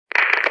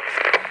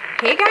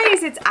Hey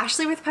guys, it's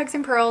Ashley with Pugs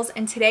and Pearls,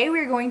 and today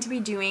we're going to be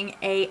doing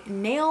a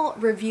nail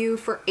review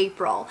for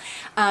April.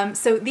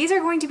 So these are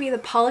going to be the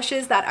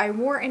polishes that I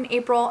wore in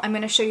April. I'm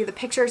going to show you the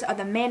pictures of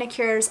the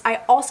manicures.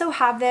 I also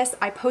have this.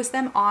 I post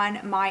them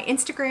on my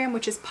Instagram,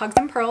 which is Pugs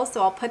and Pearls,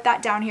 so I'll put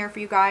that down here for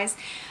you guys.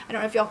 I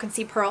don't know if y'all can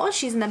see Pearl.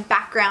 She's in the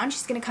background.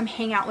 She's going to come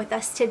hang out with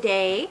us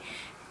today.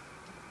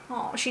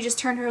 Oh, she just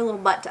turned her little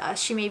butt to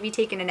us. She may be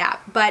taking a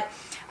nap, but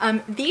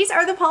these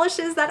are the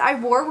polishes that I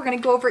wore. We're going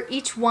to go over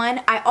each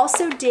one. I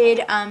also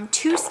did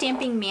 2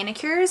 stamping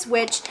manicures,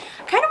 which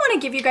I kind of want to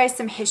give you guys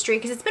some history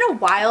because it's been a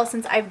while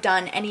since I've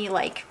done any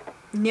like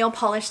nail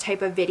polish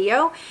type of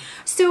video.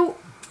 So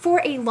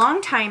for a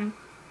long time,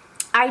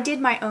 I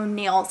did my own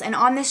nails, and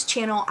on this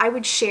channel, I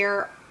would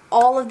share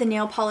all of the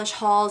nail polish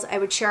hauls. I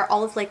would share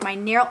all of like my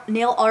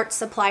nail art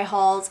supply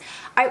hauls.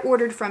 I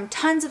ordered from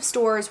tons of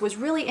stores, was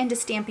really into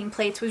stamping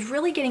plates, was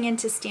really getting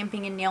into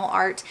stamping and nail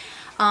art.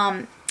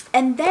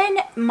 And then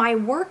my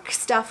work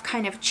stuff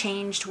kind of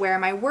changed where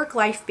my work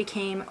life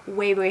became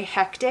way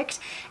hectic,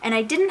 and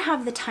I didn't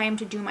have the time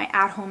to do my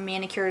at-home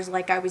manicures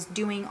like I was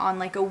doing on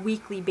like a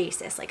weekly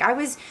basis. Like I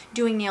was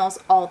doing nails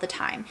all the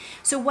time.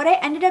 So what I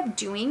ended up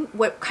doing,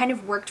 what kind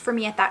of worked for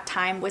me at that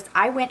time, was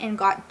I went and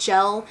got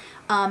gel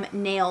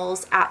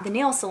nails at the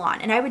nail salon,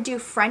 and I would do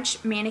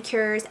French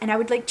manicures, and I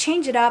would like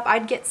change it up.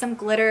 I'd get some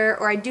glitter,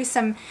 or I'd do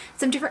some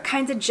different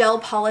kinds of gel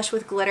polish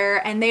with glitter,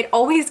 and they'd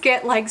always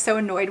get like so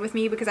annoyed with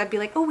me because I'd be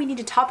like, oh, we need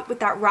to top it with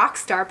that rock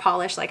star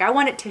polish. Like I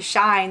want it to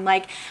shine.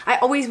 Like I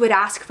always would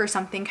ask for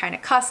something kind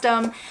of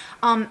custom.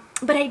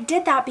 But I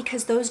did that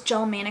because those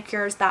gel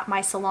manicures that my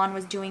salon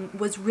was doing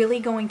was really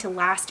going to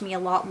last me a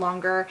lot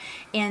longer,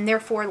 and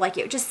therefore like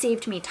it just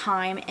saved me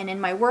time. And in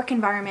my work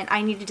environment,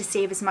 I needed to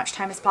save as much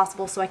time as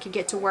possible so I could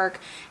get to work,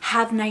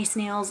 have nice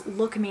nails,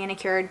 look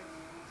manicured.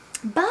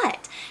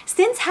 But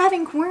since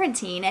having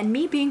quarantine and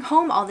me being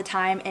home all the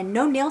time and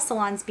no nail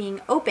salons being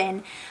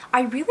open,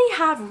 I really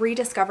have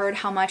rediscovered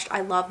how much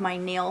I love my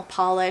nail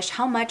polish,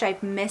 how much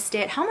I've missed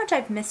it, how much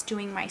I've missed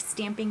doing my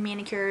stamping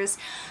manicures.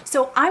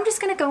 So I'm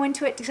just going to go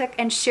into it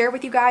and share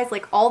with you guys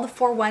like all the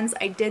 4 ones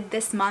I did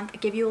this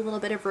month, give you a little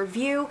bit of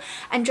review.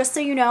 And just so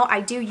you know, I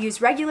do use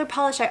regular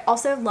polish. I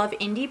also love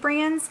indie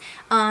brands,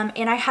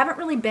 and I haven't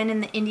really been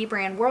in the indie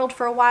brand world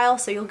for a while,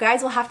 so you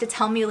guys will have to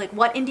tell me like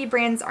what indie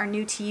brands are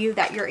new to you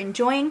that you're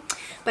enjoying.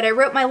 But I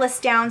wrote my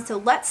list down, so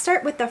let's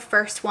start with the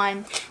first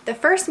one. The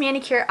first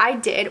manicure I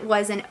did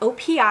was an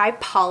OPI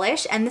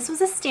polish, and this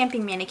was a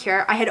stamping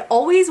manicure. I had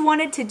always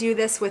wanted to do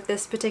this with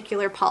this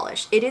particular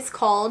polish. It is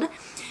called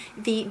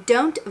the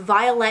Don't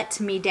Violet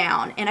Me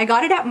Down, and I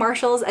got it at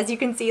Marshall's. As you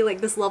can see, like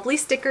this lovely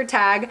sticker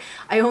tag.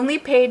 I only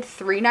paid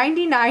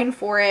 $3.99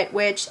 for it,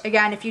 which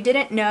again, if you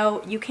didn't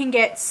know, you can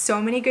get so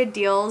many good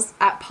deals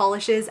at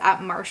polishes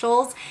at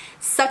Marshall's.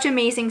 Such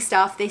amazing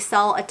stuff. They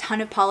sell a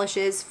ton of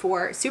polishes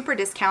for super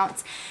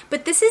discounts,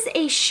 but this is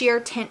a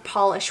sheer tint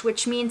polish,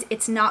 which means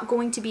it's not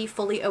going to be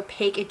fully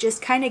opaque. It just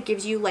kind of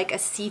gives you like a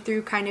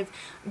see-through kind of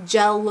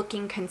gel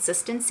looking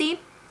consistency.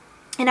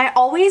 And I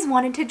always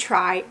wanted to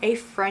try a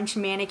French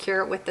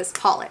manicure with this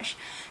polish.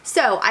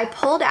 So I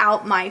pulled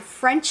out my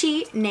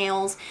Frenchy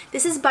nails.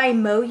 This is by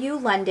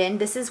Moyou London.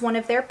 This is one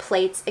of their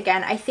plates.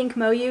 Again, I think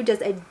Moyou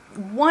does a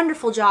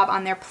wonderful job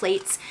on their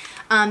plates.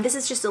 This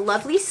is just a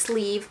lovely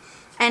sleeve.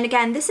 And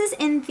again, this is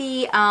in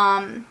the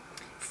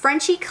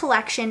Frenchy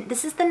collection.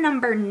 This is the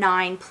number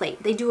 9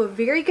 plate. They do a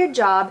very good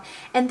job,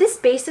 and this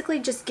basically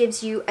just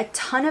gives you a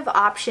ton of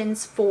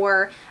options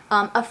for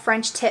a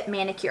French tip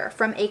manicure,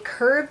 from a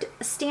curved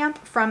stamp,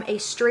 from a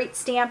straight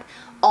stamp,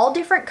 all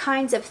different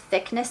kinds of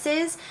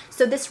thicknesses.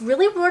 So this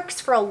really works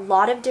for a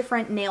lot of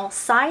different nail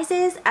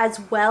sizes as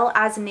well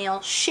as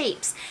nail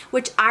shapes,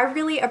 which I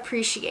really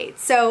appreciate.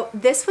 So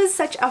this was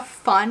such a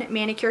fun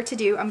manicure to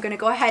do. I'm gonna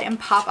go ahead and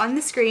pop on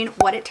the screen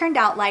what it turned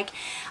out like.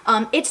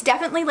 It's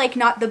definitely like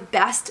not the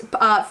best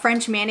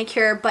French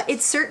manicure, but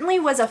it certainly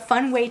was a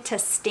fun way to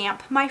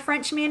stamp my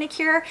French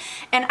manicure,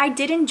 and I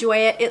did enjoy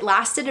it. It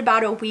lasted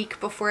about a week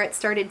before it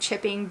started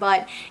chipping,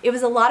 but it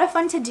was a lot of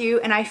fun to do,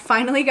 and I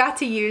finally got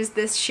to use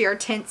this sheer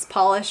tints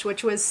polish,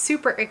 which was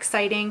super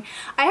exciting.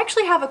 I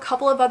actually have a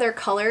couple of other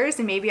colors,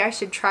 and maybe I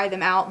should try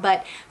them out,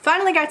 but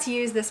finally got to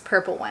use this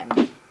purple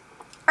one.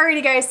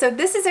 Alrighty guys, so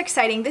this is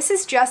exciting. This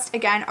is just,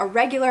 again, a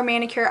regular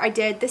manicure I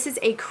did. This is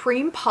a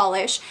cream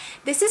polish.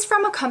 This is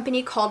from a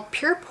company called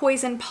Pure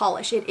Poison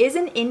Polish. It is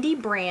an indie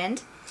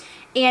brand,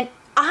 and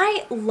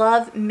I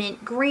love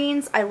mint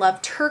greens. I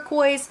love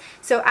turquoise.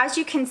 So as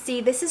you can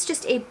see, this is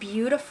just a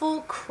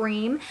beautiful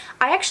cream.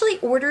 I actually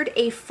ordered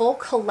a full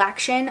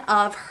collection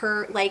of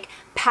her like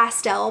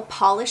pastel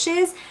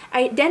polishes.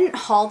 I didn't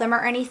haul them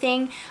or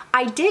anything.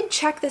 I did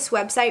check this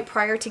website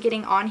prior to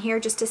getting on here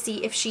just to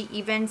see if she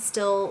even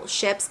still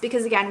ships,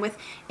 because again, with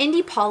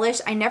indie polish,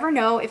 I never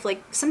know if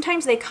like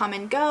sometimes they come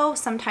and go,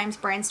 sometimes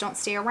brands don't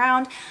stay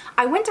around.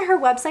 I went to her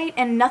website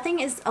and nothing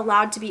is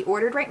allowed to be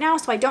ordered right now,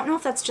 so I don't know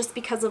if that's just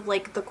because of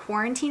like the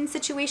quarantine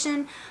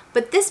situation,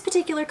 but this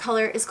particular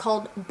color is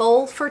called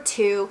Bowl for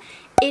Two.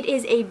 It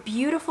is a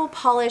beautiful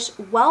polish,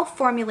 well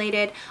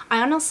formulated.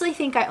 I honestly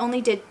think I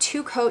only did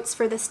 2 coats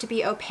for this to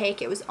be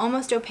opaque. It was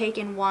almost opaque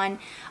in one.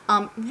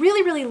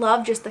 Really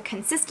love just the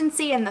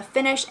consistency and the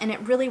finish, and it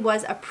really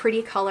was a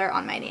pretty color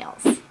on my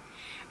nails.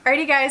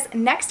 Alrighty guys,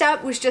 next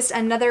up was just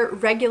another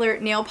regular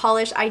nail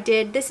polish I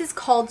did. This is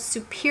called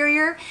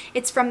Superior.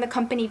 It's from the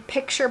company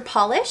Picture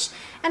Polish,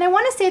 and I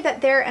want to say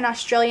that they're an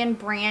Australian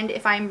brand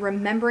if I'm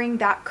remembering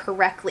that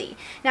correctly.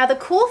 Now the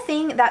cool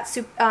thing that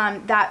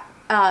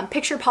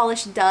Picture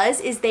Polish does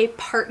is they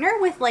partner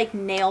with like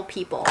nail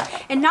people,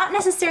 and not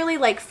necessarily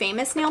like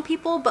famous nail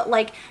people, but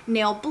like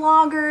nail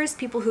bloggers,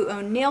 people who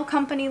own nail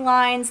company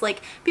lines,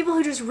 like people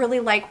who just really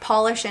like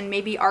polish and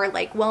maybe are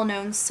like well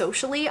known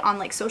socially on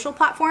like social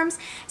platforms.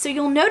 So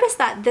you'll notice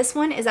that this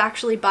one is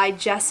actually by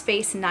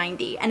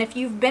JessFace90, and if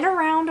you've been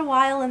around a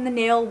while in the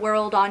nail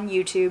world on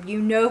YouTube,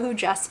 you know who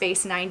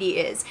JessFace90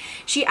 is.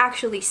 She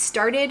actually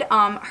started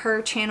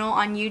her channel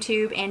on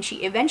YouTube, and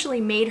she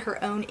eventually made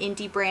her own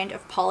indie brand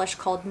of polish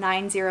called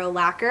 90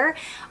 Lacquer.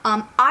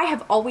 I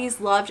have always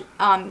loved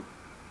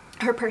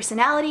her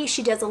personality.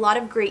 She does a lot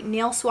of great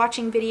nail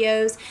swatching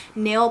videos,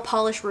 nail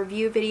polish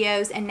review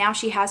videos, and now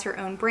she has her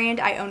own brand.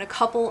 I own a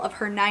couple of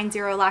her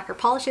 90 Lacquer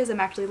polishes. I'm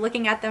actually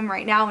looking at them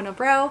right now in a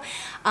row.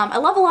 I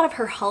love a lot of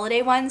her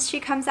holiday ones she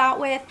comes out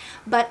with,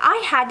 but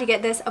I had to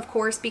get this, of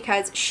course,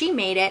 because she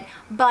made it,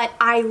 but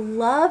I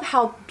love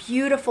how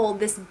beautiful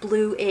this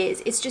blue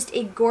is. It's just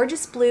a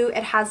gorgeous blue.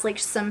 It has like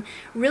some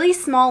really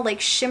small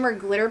like shimmer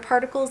glitter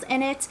particles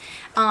in it.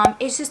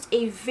 It's just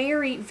a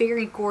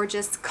very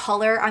gorgeous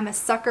color. I'm a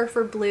sucker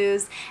for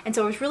blues, and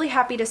so I was really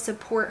happy to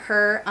support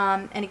her.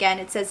 And again,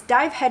 it says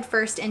dive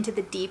headfirst into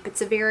the deep.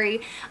 It's a very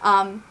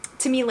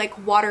to me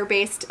like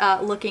water-based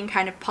looking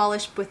kind of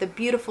polish with a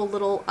beautiful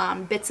little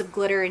bits of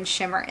glitter and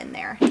shimmer in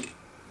there.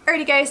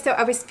 Alrighty guys, so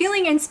I was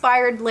feeling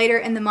inspired later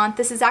in the month.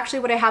 This is actually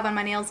what I have on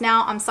my nails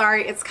now. I'm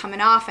sorry it's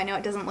coming off. I know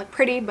it doesn't look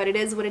pretty, but it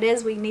is what it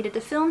is. We needed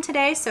to film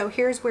today, so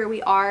here's where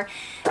we are.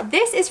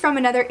 This is from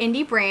another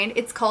indie brand.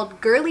 It's called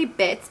Girly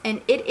Bits,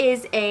 and it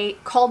is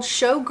called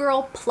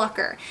Showgirl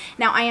Plucker.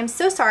 Now I am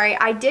so sorry.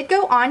 I did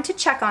go on to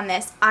check on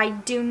this. I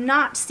do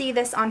not see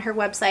this on her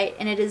website,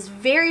 and it is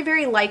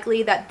very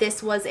likely that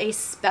this was a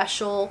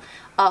special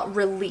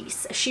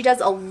release. She does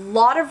a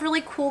lot of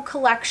really cool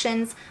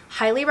collections.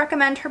 Highly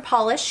recommend her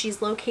polish.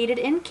 She's located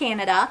in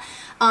Canada.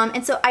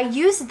 And so I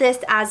used this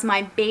as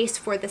my base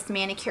for this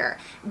manicure.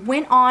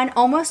 Went on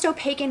almost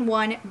opaque in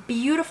one,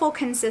 beautiful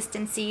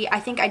consistency.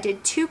 I think I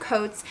did 2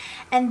 coats,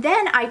 and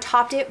then I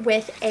topped it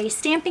with a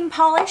stamping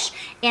polish,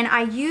 and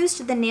I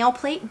used the nail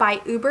plate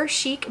by Uber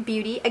Chic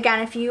Beauty. Again,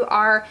 if you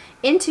are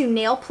into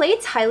nail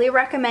plates, highly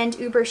recommend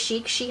Uber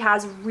Chic. She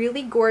has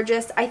really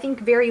gorgeous, I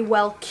think very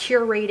well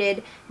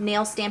curated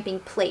nail stamping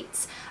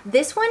plates.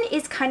 This one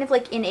is kind of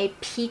like in a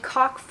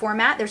peacock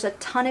format. There's a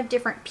ton of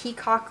different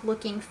peacock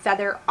looking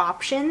feather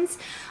options.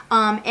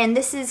 And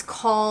this is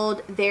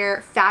called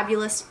their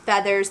Fabulous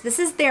Feathers. This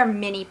is their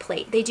mini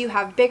plate. They do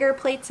have bigger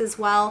plates as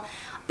well.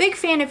 Big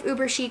fan of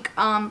Uber Chic.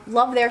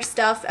 Love their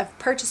stuff. I've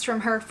purchased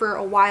from her for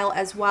a while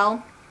as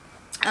well.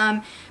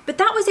 But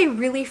that was a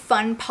really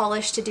fun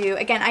polish to do.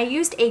 Again, I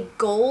used a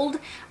gold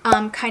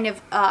kind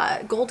of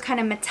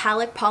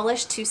metallic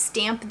polish to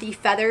stamp the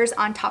feathers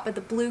on top of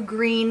the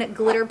blue-green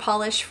glitter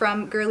polish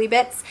from Girly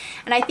Bits,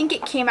 and I think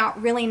it came out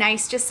really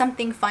nice, just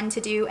something fun to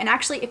do. And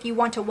actually, if you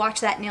want to watch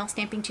that nail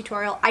stamping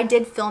tutorial, I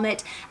did film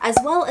it, as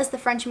well as the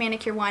French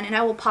manicure one, and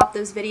I will pop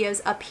those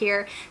videos up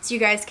here so you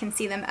guys can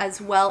see them as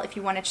well if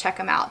you want to check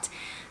them out.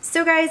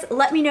 So guys,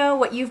 let me know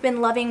what you've been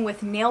loving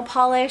with nail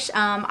polish.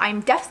 I'm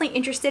definitely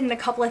interested in a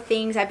couple of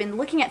things. I've been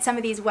looking at some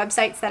of these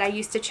websites that I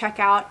used to check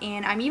out,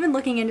 and I'm even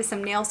looking into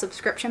some nail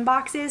subscription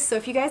boxes. So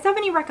if you guys have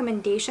any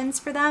recommendations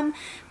for them,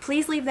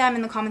 please leave them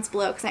in the comments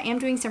below, because I am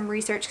doing some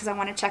research because I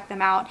want to check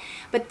them out.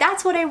 But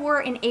that's what I wore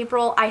in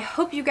April. I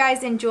hope you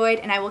guys enjoyed,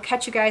 and I will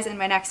catch you guys in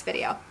my next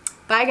video.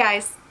 Bye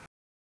guys!